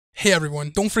Hey everyone,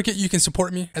 don't forget you can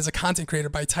support me as a content creator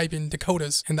by typing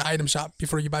Dakotaz in the item shop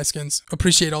before you buy skins.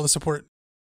 Appreciate all the support.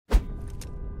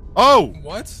 Oh!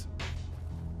 What?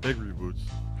 Big reboots.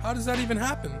 How does that even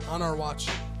happen on our watch?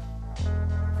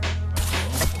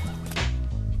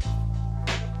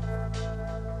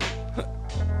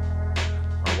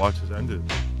 Our watch has ended.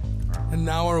 And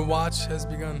now our watch has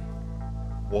begun.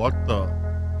 What the?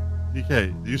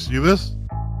 DK, do you see this?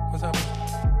 What's happening?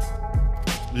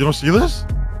 You don't see this?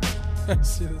 I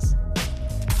see this.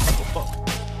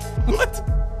 What?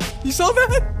 You saw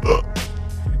that?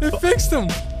 It fixed him.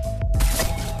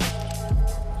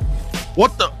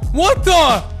 What the? What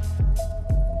the?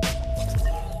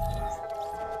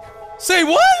 Say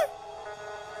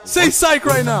what? Say psych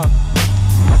right now.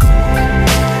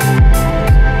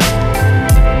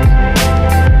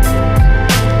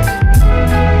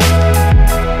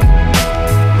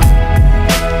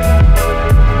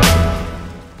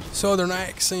 Southern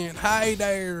accent. Hey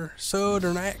there,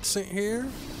 Southern accent here.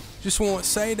 Just want to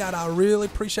say that I really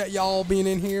appreciate y'all being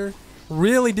in here.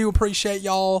 Really do appreciate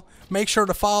y'all. Make sure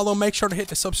to follow. Make sure to hit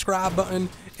the subscribe button.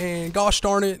 And gosh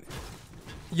darn it,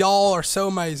 y'all are so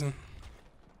amazing.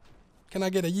 Can I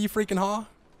get a ye freaking haw?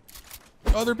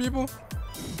 Other people?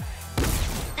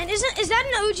 And is that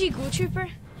an OG Ghoul Trooper?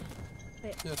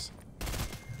 Wait. Yes.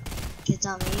 It's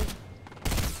on me.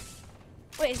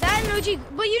 Wait, is that an OG?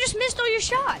 But you just missed all your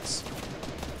shots.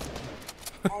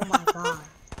 Oh my god.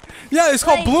 Yeah, it's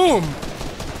called Like- Bloom.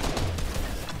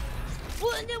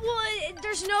 Well,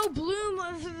 there's no bloom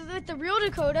with the real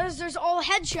Dakotaz. There's all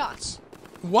headshots.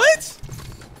 What?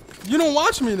 You don't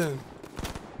watch me then.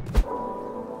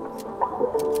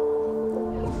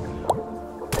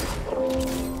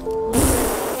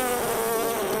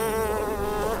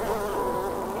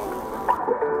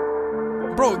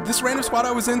 Bro, this random squad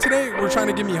I was in today were trying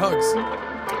to give me hugs.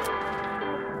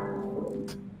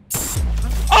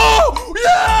 Oh,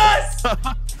 yes!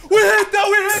 We hit them!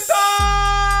 We hit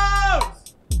them!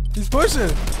 He's pushing.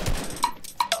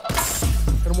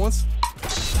 Hit him once.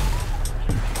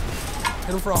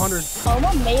 Hit him for 100. Oh,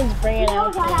 my main's bringing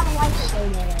out.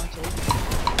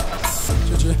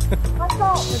 GG. Let's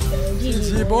go.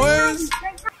 GG, boys.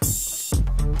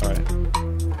 Alright.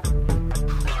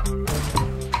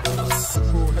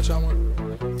 Ooh, headshot one.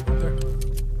 Right there.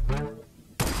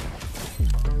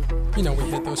 You know we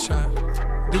hit those, chat.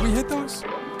 Did we hit those?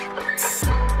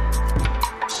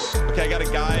 Okay, I got a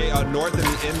guy north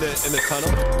in the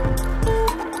tunnel.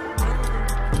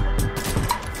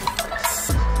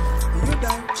 You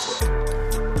die.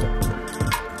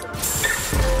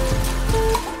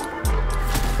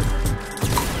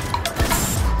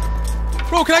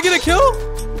 Bro, can I get a kill?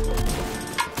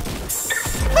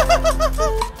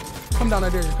 Come down, I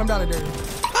dare you. Come down, I dare you.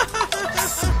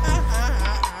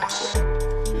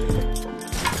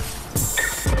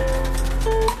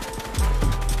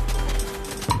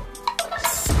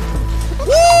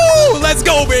 Woo! Let's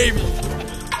go, baby.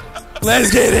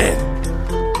 Let's get it.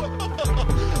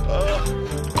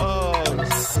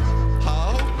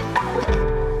 How?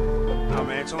 Oh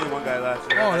man, it's only one guy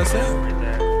left. Oh, that's it? Right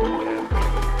there. Yeah.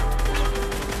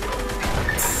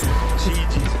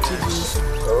 GG's.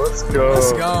 Let's go.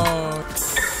 Let's go.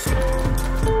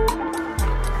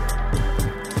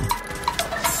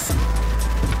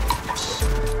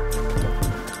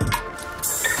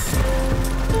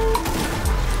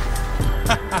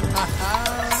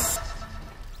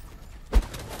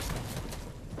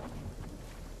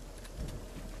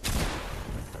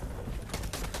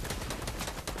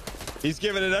 He's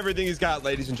giving it everything he's got,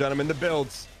 ladies and gentlemen. The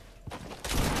builds.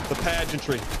 The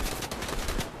pageantry.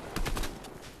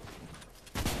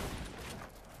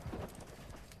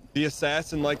 The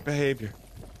assassin-like behavior.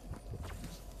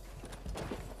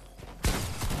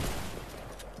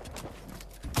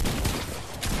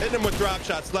 Hitting him with drop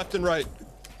shots left and right.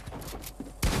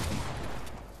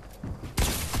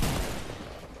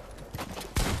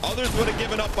 Others would have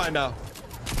given up by now.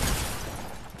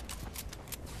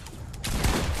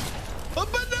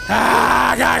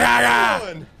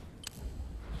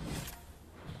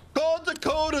 Cold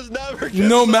Dakota's never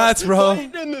No mats, bro.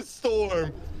 in the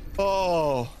storm.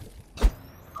 Oh.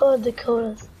 Oh,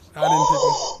 Dakotaz. I didn't pick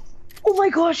him. Oh my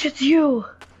gosh, it's you.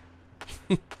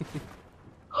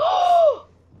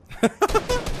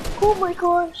 Oh my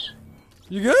gosh.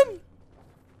 You good?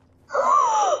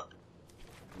 Oh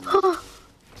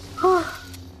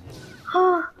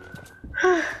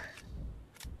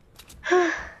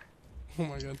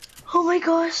my god. Oh my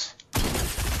gosh.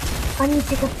 I need to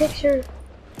take a picture.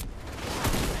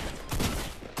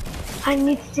 I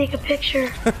need to take a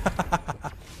picture.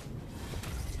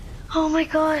 Oh my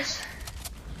gosh.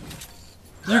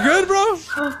 You good, bro?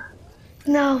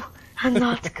 No, I'm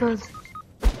not good.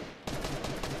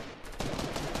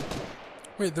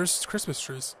 Wait, there's Christmas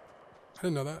trees. I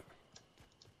didn't know that.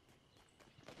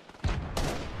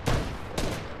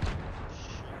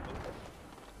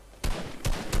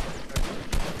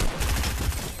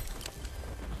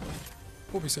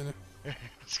 We'll be seeing you.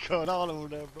 What's going on over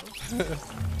there, bro?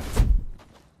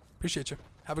 Appreciate you.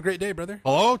 Have a great day, brother.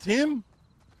 Hello, team?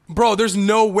 Bro, there's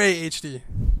no way, HD.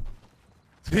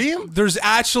 Team? There's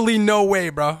actually no way,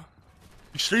 bro.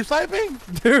 You stream sniping?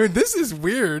 Dude, this is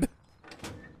weird.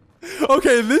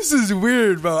 Okay, this is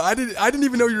weird, bro. I didn't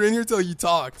even know you were in here till you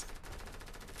talked.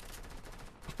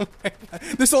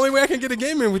 This is the only way I can get a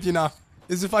game in with you now.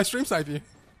 Is if I stream snipe you.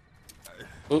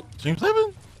 Stream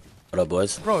sniping? What up,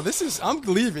 boys? Bro, I'm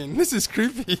leaving. This is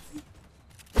creepy.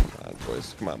 Come on,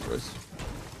 boys. Come on, boys.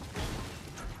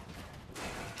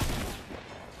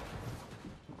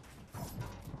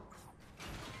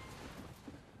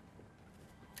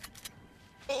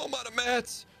 Oh, I'm out of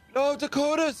mats. No,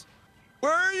 Dakotaz.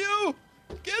 Where are you?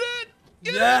 Get it.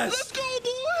 Get Yes. it. Let's go,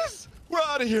 boys. We're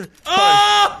out of here.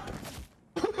 Ah!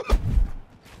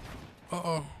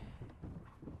 Uh-oh.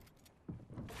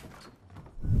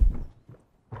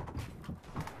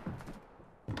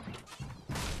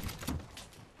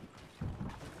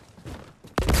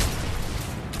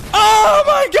 Oh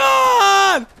my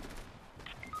god!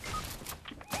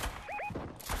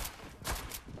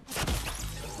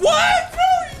 What? Bro,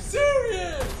 are you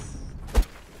serious?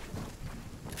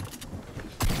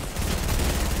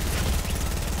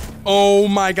 Oh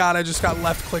my god, I just got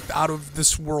left clicked out of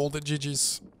this world at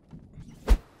GG's.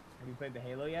 Have you played the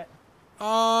Halo yet?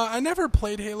 I never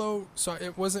played Halo, so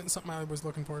it wasn't something I was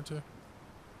looking forward to.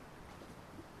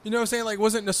 You know what I'm saying? Like, it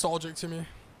wasn't nostalgic to me.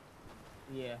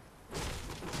 Yeah.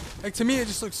 Like, to me, it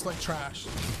just looks like trash.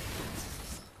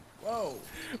 Whoa.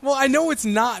 Well, I know it's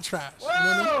not trash. Whoa.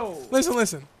 You know what I mean?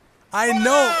 Listen. I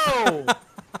know. Whoa.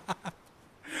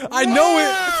 I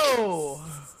know Whoa.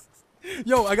 it.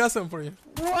 Yo, I got something for you.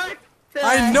 What the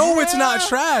I know hell? it's not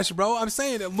trash, bro. I'm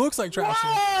saying it looks like trash.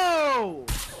 Whoa.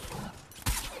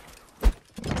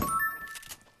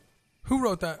 Who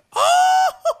wrote that?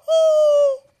 Oh!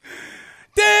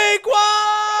 Daquan!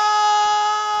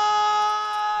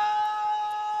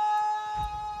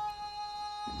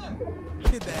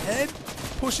 Hit the head.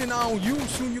 Pushing on you.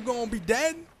 Soon you're gonna be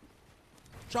dead.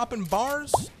 Dropping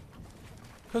bars.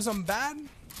 Because I'm bad.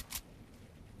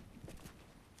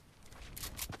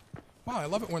 Wow, I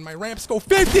love it when my ramps go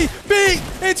 50 feet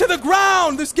into the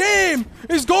ground. This game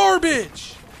is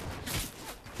garbage.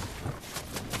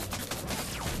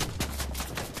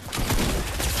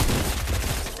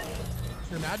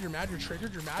 You're mad, you're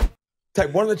triggered, you're mad.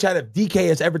 Type 1 in the chat if DK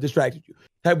has ever distracted you.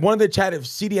 Type 1 in the chat if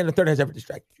CDN the third has ever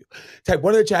distracted you. Type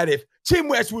 1 in the chat if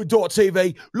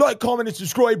TeamWestwood.tv. Like, comment, and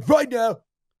subscribe right now.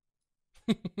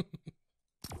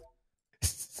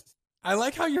 I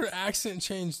like how your accent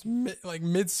changed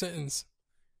mid-sentence.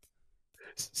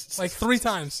 Like 3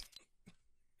 times.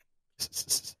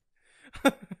 That's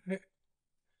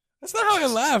not how I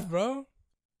laugh, bro.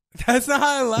 That's not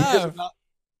how I laugh.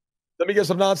 Let me get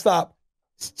some nonstop.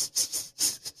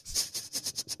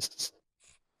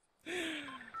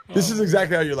 This is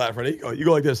exactly how you laugh. Ready? You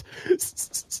go like this.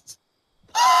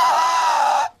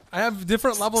 I have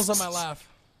different levels on my laugh.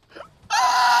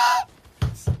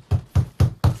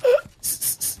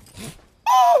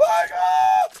 Oh my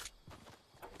god!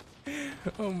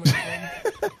 Oh my god.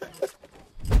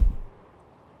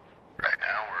 Right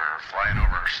now we're flying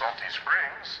over Salty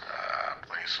Springs, a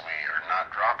place we are not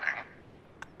dropping.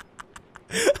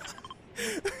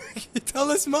 Tell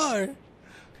us more.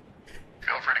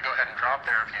 Feel free to go ahead and drop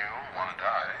there if you want to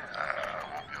die.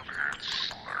 We'll be over here at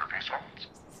Slurpy Peaceful.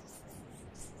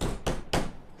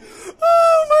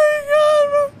 Oh my god,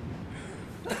 bro.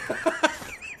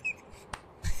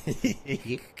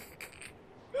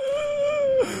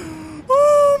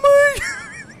 Oh my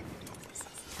god.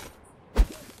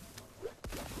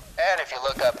 And if you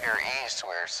look up here east,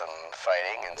 there's some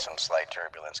fighting and some slight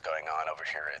turbulence going on over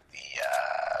here at the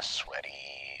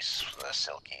sweaty,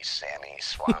 silky, Sammy,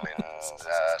 Swamin,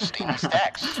 Steamy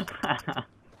Stacks.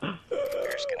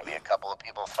 There's going to be a couple of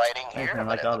people fighting here,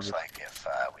 but it looks like if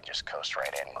we just coast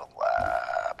right in, we'll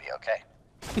be okay.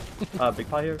 Big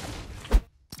pie here.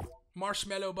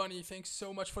 Marshmallow Bunny, thanks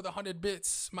so much for the 100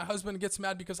 bits. My husband gets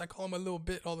mad because I call him a little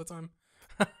bit all the time.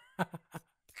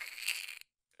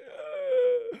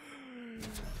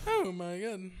 Oh my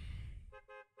god.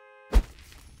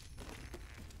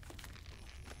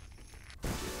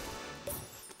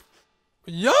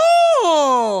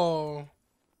 Yo!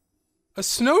 A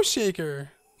snow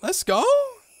shaker. Let's go.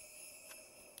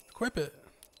 Equip it.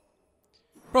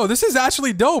 Bro, this is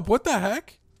actually dope. What the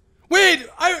heck? Wait,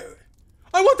 I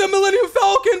want the Millennium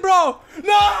Falcon, bro.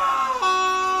 No!